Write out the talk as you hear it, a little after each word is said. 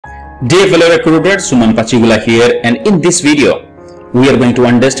Dear fellow recruiters, Suman Pachigulla here, and in this video we are going to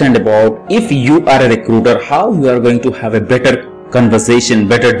understand about if you are a recruiter, how you are going to have a better conversation,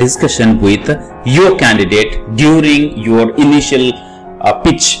 better discussion with your candidate during your initial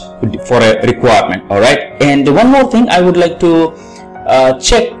pitch for a requirement. Alright, and one more thing, I would like to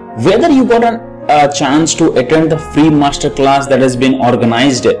check whether you got a chance to attend the free masterclass that has been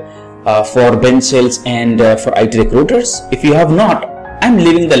organized for BENCHSALES and for IT recruiters. If you have not, I'm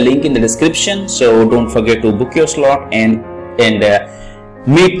leaving the link in the description, so don't forget to book your slot and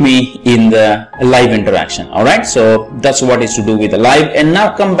meet me in the live interaction. All right, so that's what is to do with the live. And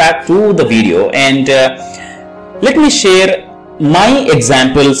now come back to the video and let me share my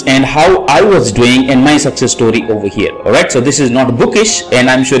examples and how I was doing and my success story over here. All right, so this is not bookish,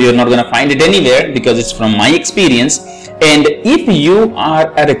 and I'm sure you're not going to find it anywhere because it's from my experience. And if you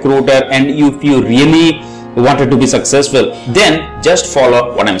are a recruiter and if you really wanted to be successful, then just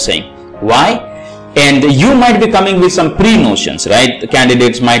follow what I'm saying. Why? And you might be coming with some pre-notions, right? The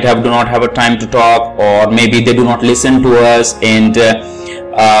candidates might do not have a time to talk, or maybe they do not listen to us, and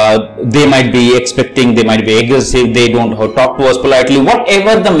they might be expecting, they might be aggressive, they don't talk to us politely,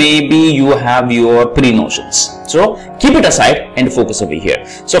 whatever the may be, you have your pre-notions. So keep it aside and focus over here.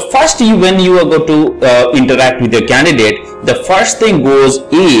 So first, when you are going to interact with your candidate, the first thing goes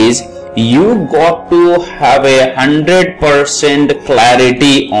is you got to have 100%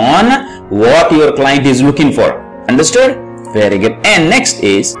 clarity on what your client is looking for. Understood? Very good. And next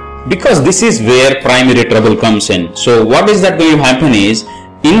is, because this is where primary trouble comes in. So what is that going to happen is,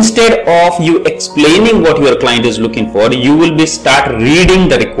 instead of you explaining what your client is looking for, you will be start reading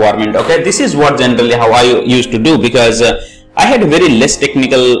the requirement. Okay, this is what generally how I used to do, because I had very less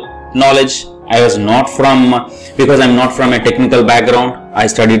technical knowledge. I was not from, because I'm not from a technical background. I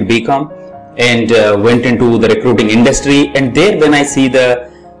studied BCom and went into the recruiting industry, and there when I see the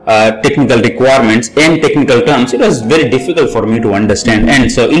technical requirements and technical terms, it was very difficult for me to understand.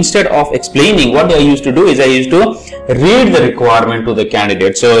 And so instead of explaining, what I used to do is I used to read the requirement to the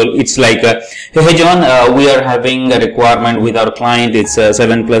candidate. So it's like, hey John, we are having a requirement with our client. It's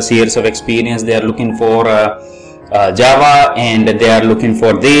 7+ years of experience. They are looking for Java, and they are looking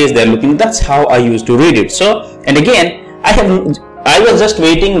for this, they are looking, that's how I used to read it. So, and again, I was just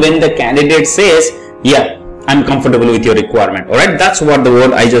waiting when the candidate says, yeah, I'm comfortable with your requirement. All right, that's what the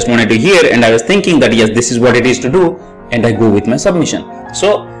word I just wanted to hear, and I was thinking that yes, this is what it is to do, and I go with my submission.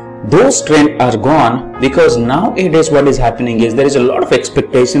 So those trends are gone, because nowadays what is happening is there is a lot of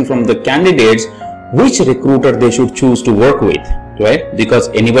expectation from the candidates which recruiter they should choose to work with, right? Because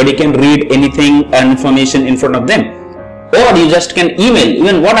anybody can read anything, information in front of them, or you just can email.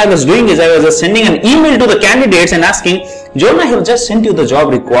 Even what I was doing is I was just sending an email to the candidates and asking, John, I have just sent you the job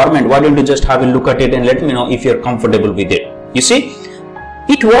requirement. Why don't you just have a look at it and let me know if you're comfortable with it? You see,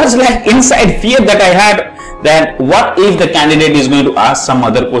 it was like inside fear that I had, that what if the candidate is going to ask some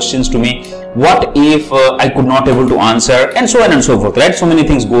other questions to me? What if I could not able to answer, and so on and so forth, right? So many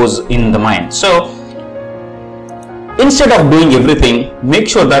things goes in the mind. So instead of doing everything, make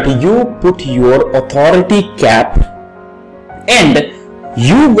sure that you put your authority cap, and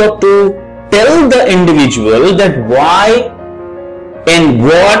you got to tell the individual that why and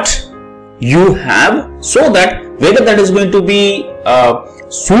what you have, so that whether that is going to be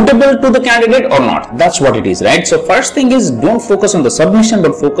suitable to the candidate or not. That's what it is, right? So first thing is, don't focus on the submission,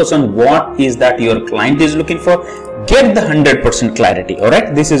 but focus on what is that your client is looking for. Get the 100% clarity. All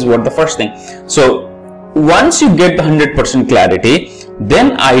right, this is what the first thing. So once you get the 100% clarity,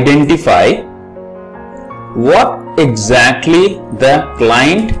 then identify what exactly the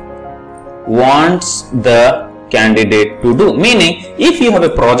client wants the candidate to do. Meaning, if you have a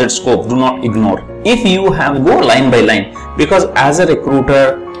project scope, do not ignore. If you have, go line by line, because as a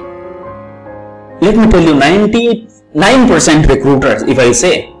recruiter, let me tell you, 99% recruiters, if I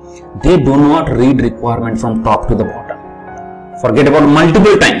say, they do not read requirement from top to the bottom. Forget about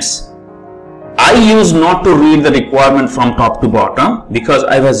multiple times. I used not to read the requirement from top to bottom, because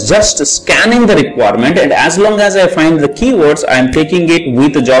I was just scanning the requirement, and as long as I find the keywords, I am taking it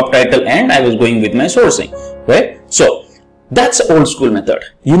with the job title and I was going with my sourcing, right? So that's old school method.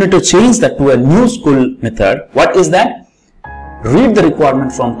 You need to change that to a new school method. What is that? Read the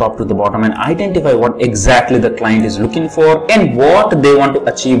requirement from top to the bottom and identify what exactly the client is looking for and what they want to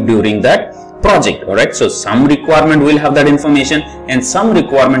achieve during that project. All right, so some requirement will have that information and some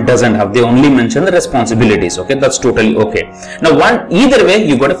requirement doesn't have. They only mention the responsibilities. Okay, that's totally okay. Now either way,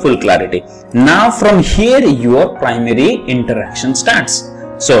 you got a full clarity. Now from here, your primary interaction starts.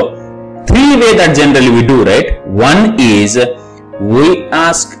 So 3 ways that generally we do, right? One is we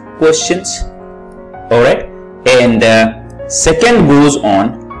ask questions, all right, and second goes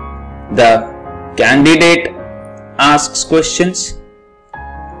on the candidate asks questions,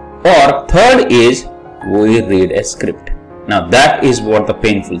 or third is we read a script. Now that is what the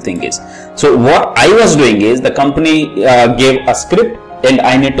painful thing is. So what I was doing is the company gave a script and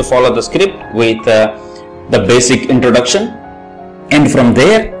I need to follow the script with the basic introduction, and from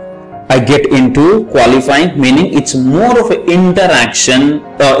there I get into qualifying, meaning it's more of an interaction,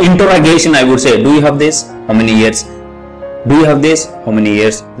 interrogation I would say. Do you have this? How many years? Do you have this? How many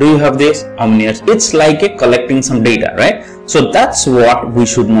years? Do you have this? How many years? It's like a collecting some data, right? So that's what we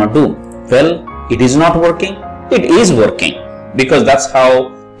should not do. Well, it is not working. It is working because that's how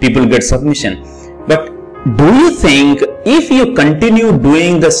people get submission. But do you think if you continue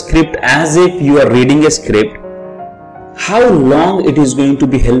doing the script as if you are reading a script, how long it is going to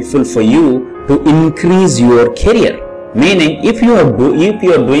be helpful for you to increase your career? Meaning, if you are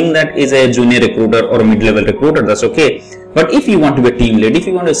doing that as a junior recruiter or a mid-level recruiter, that's okay. But if you want to be a team lead, if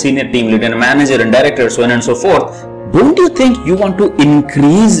you want to be a senior team lead and a manager and director, so on and so forth, don't you think you want to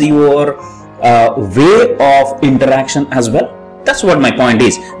increase your way of interaction as well? That's what my point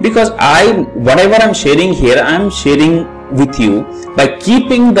is. Because whatever I'm sharing here, I'm sharing with you by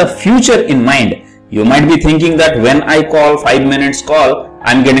keeping the future in mind. You might be thinking that when I call 5 minutes call,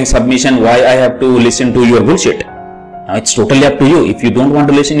 I'm getting submission. Why I have to listen to your bullshit? Now it's totally up to you. If you don't want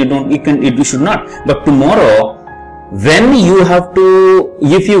to listen, you should not. But tomorrow, when you have to,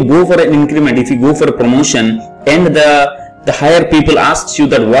 if you go for an increment, if you go for a promotion, and the higher people asks you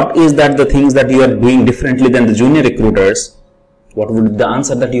that what is that the things that you are doing differently than the junior recruiters, what would be the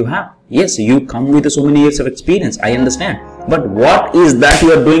answer that you have? Yes, you come with so many years of experience, I understand. But what is that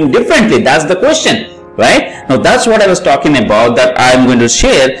you are doing differently? That's the question, right? Now that's what I was talking about, that I'm going to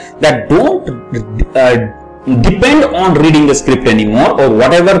share, that don't depend on reading the script anymore, or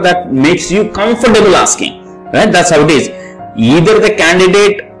whatever that makes you comfortable asking, right? That's how it is. Either the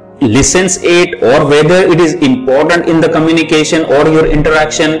candidate listens it, or whether it is important in the communication or your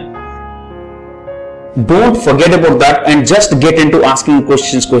interaction, don't forget about that and just get into asking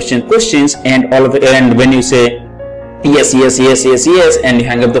questions, and all of it. And when you say yes, and you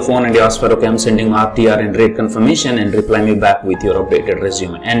hang up the phone and you ask for, okay, I'm sending RTR and rate confirmation and reply me back with your updated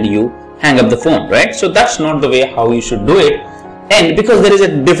resume, and you hang up the phone, right? So that's not the way how you should do it. And because there is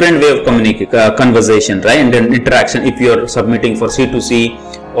a different way of conversation, right, and then interaction. If you're submitting for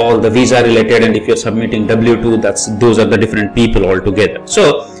C2C, all the visa related, and if you're submitting W2, those are the different people altogether.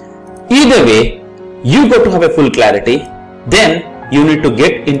 So either way, you got to have a full clarity. Then you need to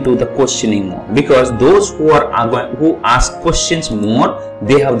get into the questioning more, because those who ask questions more,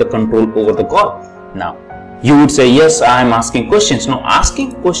 they have the control over the call. Now you would say, yes, I am asking questions. No,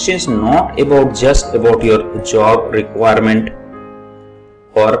 asking questions not about just about your job requirement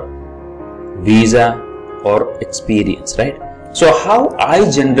or visa or experience, right? So how I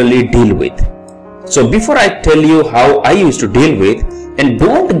generally deal with. So before I tell you how I used to deal with, and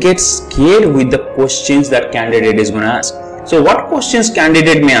don't get scared with the questions that candidate is going to ask. So what questions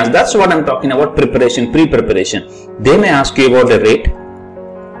candidate may ask, that's what I'm talking about, preparation, pre-preparation. They may ask you about the rate,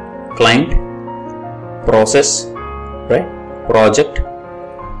 client, process, right, project,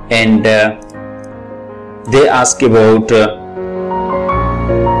 and they ask about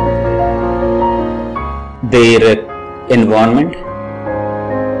their environment.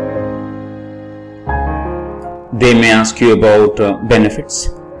 They may ask you about benefits,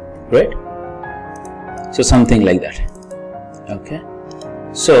 right? So something like that. Okay.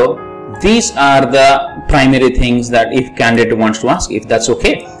 So these are the primary things that if candidate wants to ask, if that's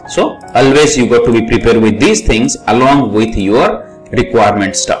okay. So always you got to be prepared with these things along with your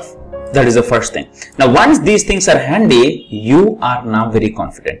requirement stuff. That is the first thing. Now once these things are handy, you are now very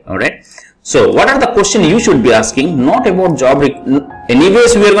confident. All right. So what are the questions you should be asking? Not about job.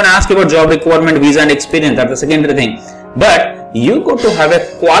 Anyways, we are going to ask about job requirement, visa and experience. That's the secondary thing. But you got to have a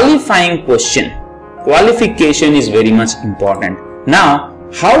qualifying question. Qualification is very much important. Now,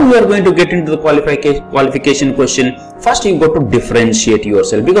 how you are going to get into the qualification question? First, you got to differentiate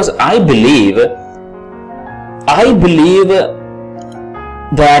yourself, because I believe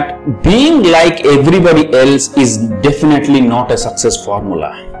that being like everybody else is definitely not a success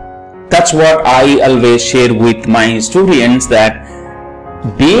formula. That's what I always share with my students, that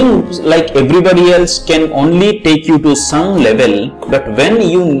being like everybody else can only take you to some level, but when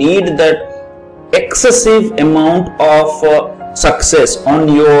you need that excessive amount of success on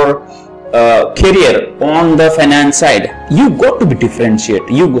your career, on the finance side, you got to be differentiate.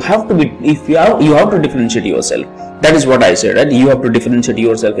 You have to be, you have to differentiate yourself. That is what I said, right? You have to differentiate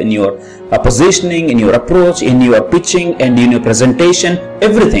yourself in your positioning, in your approach, in your pitching, and in your presentation,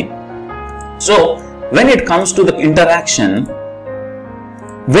 everything. So when it comes to the interaction,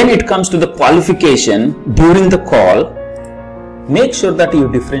 when it comes to the qualification during the call, make sure that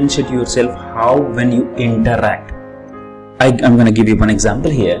you differentiate yourself how when you interact. I'm going to give you one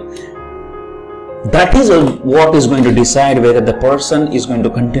example here. That is what is going to decide whether the person is going to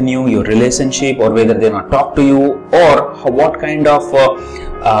continue your relationship or whether they will talk to you, or what kind of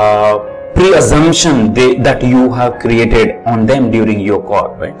pre-assumption that you have created on them during your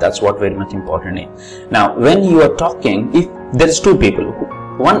call, right? That's what very much important is. Now, when you are talking, if there is two people,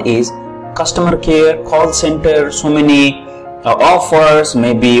 one is customer care, call center, so many offers,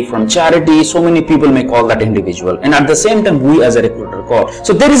 maybe from charity, so many people may call that individual, and at the same time we as a recruiter call.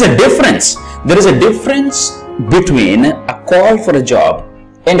 So there is a difference. There is a difference between a call for a job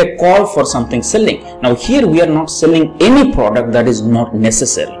and a call for something selling. Now here we are not selling any product that is not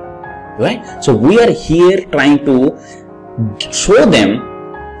necessary, right? So we are here trying to show them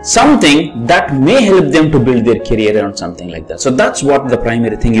something that may help them to build their career on something like that. So that's what the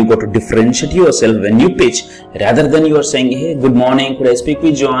primary thing. You got to differentiate yourself when you pitch, rather than you are saying, hey, good morning, could I speak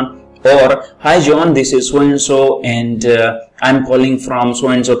with John? Or, hi John, this is so-and-so and I'm calling from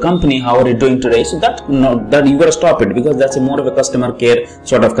so-and-so company, how are you doing today? So that you got to stop it, because that's more of a customer care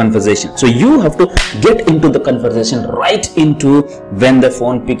sort of conversation. So you have to get into the conversation right into when the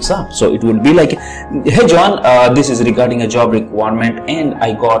phone picks up. So it will be like, hey John, this is regarding a job requirement and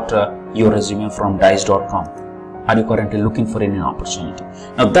I got your resume from dice.com. Are you currently looking for any opportunity?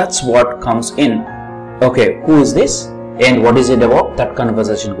 Now that's what comes in. Okay, who is this? And what is it about? That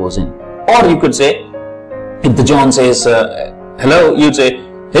conversation goes in. Or you could say, if the John says, hello, you'd say,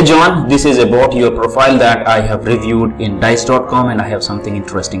 hey John, this is about your profile that I have reviewed in dice.com and I have something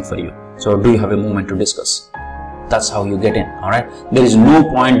interesting for you. So do you have a moment to discuss? That's how you get in, alright? There is no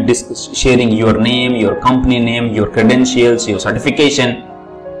point sharing your name, your company name, your credentials, your certification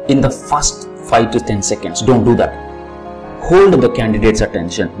in the first 5 to 10 seconds. Don't do that. Hold the candidate's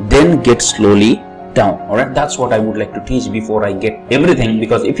attention, then get slowly down. Alright, that's what I would like to teach before I get everything,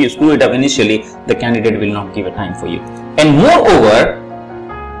 because if you screw it up initially, the candidate will not give a time for you. And moreover,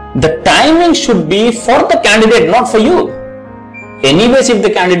 the timing should be for the candidate, not for you. Anyways, if the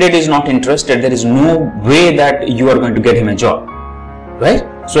candidate is not interested, there is no way that you are going to get him a job,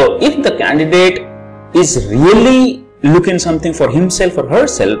 right? So if the candidate is really looking something for himself or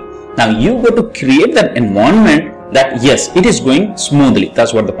herself, now you got to create that environment that yes, it is going smoothly.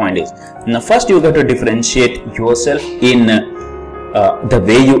 That's what the point is. Now first you got to differentiate yourself in the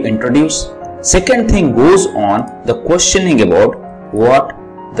way you introduce. Second thing goes on the questioning about what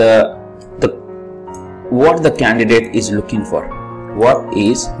the candidate is looking for. What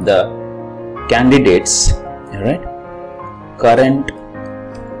is the candidate's current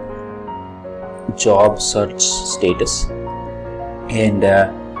job search status, and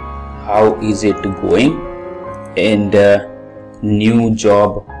how is it going, and new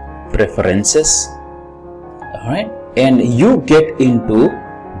job preferences. Alright, and you get into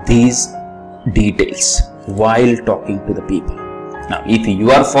these details while talking to the people. Now if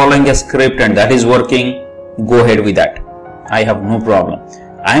you are following a script and that is working, go ahead with that. I have no problem.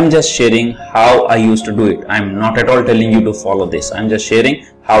 I am just sharing how I used to do it. I am not at all telling you to follow this. I am just sharing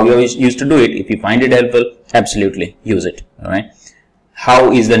how you used to do it. If you find it helpful, absolutely use it. Alright.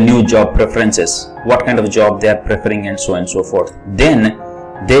 How is the new job preferences? What kind of job they are preferring, and so forth. Then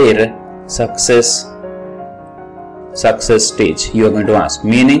their success stage you are going to ask,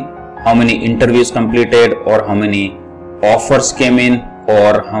 meaning how many interviews completed, or how many offers came in,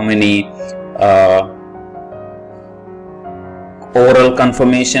 or how many oral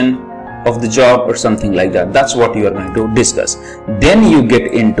confirmation of the job or something like that. That's what you are going to discuss. Then you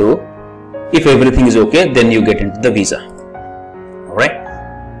get into, if everything is okay, then you get into the visa. Alright.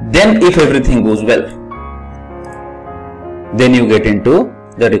 Then if everything goes well, then you get into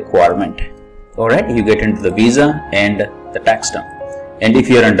the requirement. Alright, you get into the visa and the tax term. And if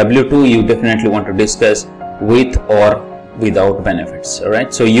you are on W2, you definitely want to discuss with or without benefits.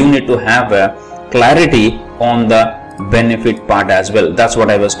 Alright, so you need to have a clarity on the benefit part as well. That's what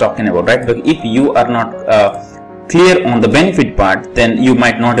I was talking about, right? But if you are not clear on the benefit part, then you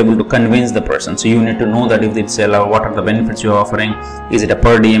might not able to convince the person. So you need to know that if it's what are the benefits you are offering, is it a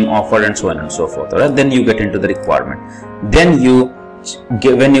per diem offer, and so on and so forth. Alright, then you get into the requirement. Then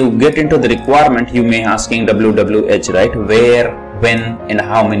when you get into the requirement, you may asking WWH, right? Where, when, and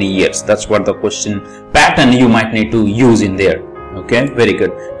how many years. That's what the question pattern you might need to use in there. Okay, very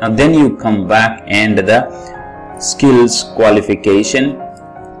good. Now then you come back and the skills qualification,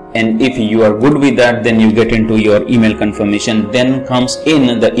 and if you are good with that, then you get into your email confirmation. Then comes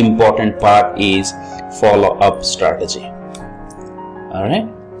in the important part is follow-up strategy. Alright,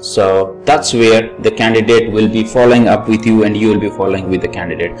 So that's where the candidate will be following up with you and you will be following with the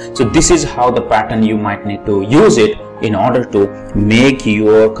candidate. So this is how the pattern you might need to use it in order to make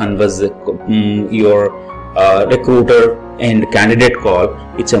your recruiter and candidate call,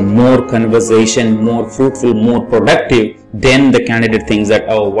 it's a more conversation, more fruitful, more productive than the candidate thinks that,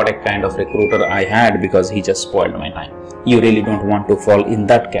 oh, what a kind of recruiter I had because he just spoiled my time. You really don't want to fall in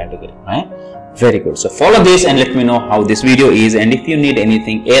that category, right? Very good. So follow this and let me know how this video is, and if you need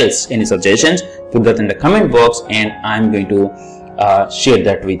anything else, any suggestions, put that in the comment box and I'm going to share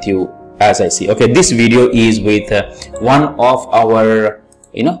that with you as I see. Okay, this video is with one of our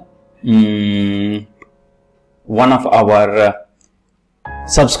one of our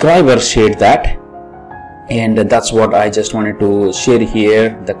subscribers shared that, and that's what I just wanted to share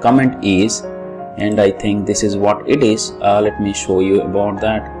here. The comment is, and I think this is what it is. Let me show you about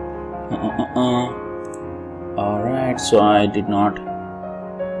that. Alright, so I did not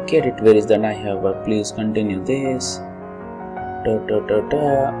get it. Where is that? I have please continue this.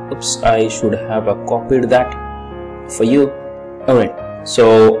 Oops, I should have copied that for you. Alright,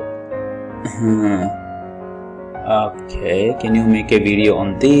 so okay, can you make a video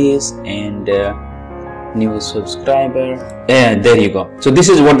on this? And new subscriber, there you go. So this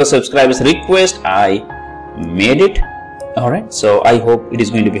is what the subscribers request. I made it. Alright, so I hope it is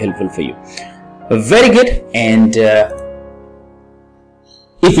going to be helpful for you. Very good. And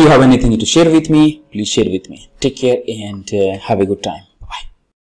if you have anything to share with me, please share with me. Take care and have a good time.